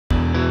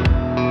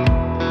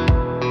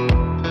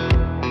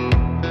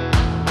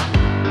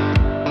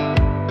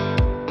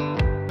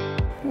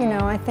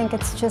think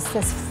it's just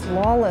this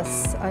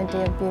flawless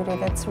idea of beauty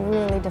that's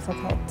really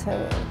difficult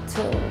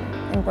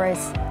to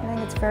embrace. I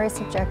think it's very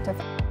subjective.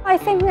 I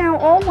think now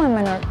all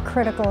women are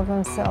critical of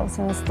themselves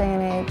in this day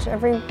and age.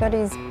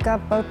 Everybody's got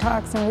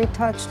Botox and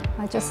retouched.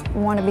 I just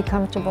want to be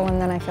comfortable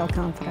and then I feel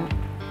confident.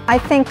 I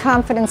think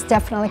confidence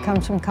definitely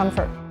comes from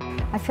comfort.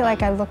 I feel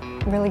like I look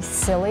really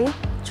silly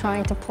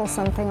trying to pull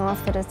something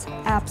off that is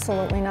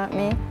absolutely not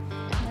me.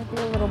 Might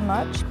be a little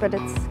much, but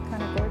it's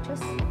kind of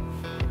gorgeous.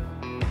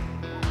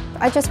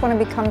 I just want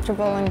to be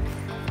comfortable and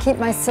keep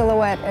my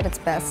silhouette at its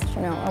best,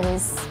 you know,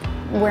 always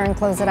wearing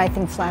clothes that I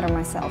think flatter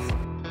myself.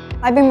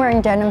 I've been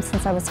wearing denim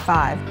since I was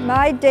 5.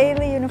 My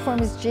daily uniform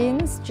is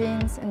jeans,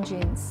 jeans, and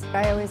jeans.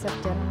 I always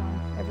have denim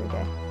on every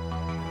day.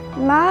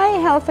 My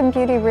health and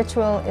beauty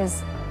ritual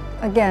is,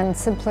 again,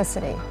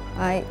 simplicity.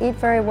 I eat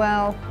very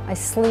well, I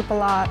sleep a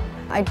lot,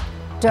 I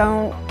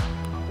don't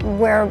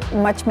wear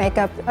much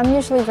makeup. I'm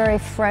usually very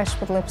fresh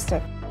with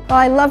lipstick. Well,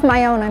 I love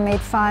my own. I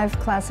made 5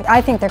 classic, I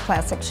think they're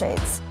classic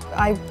shades.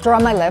 I draw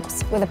my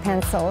lips with a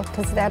pencil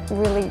because that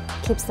really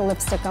keeps the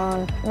lipstick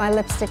on. My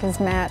lipstick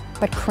is matte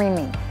but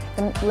creamy.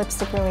 The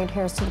lipstick really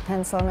adheres to the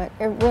pencil and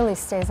it really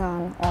stays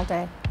on all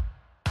day.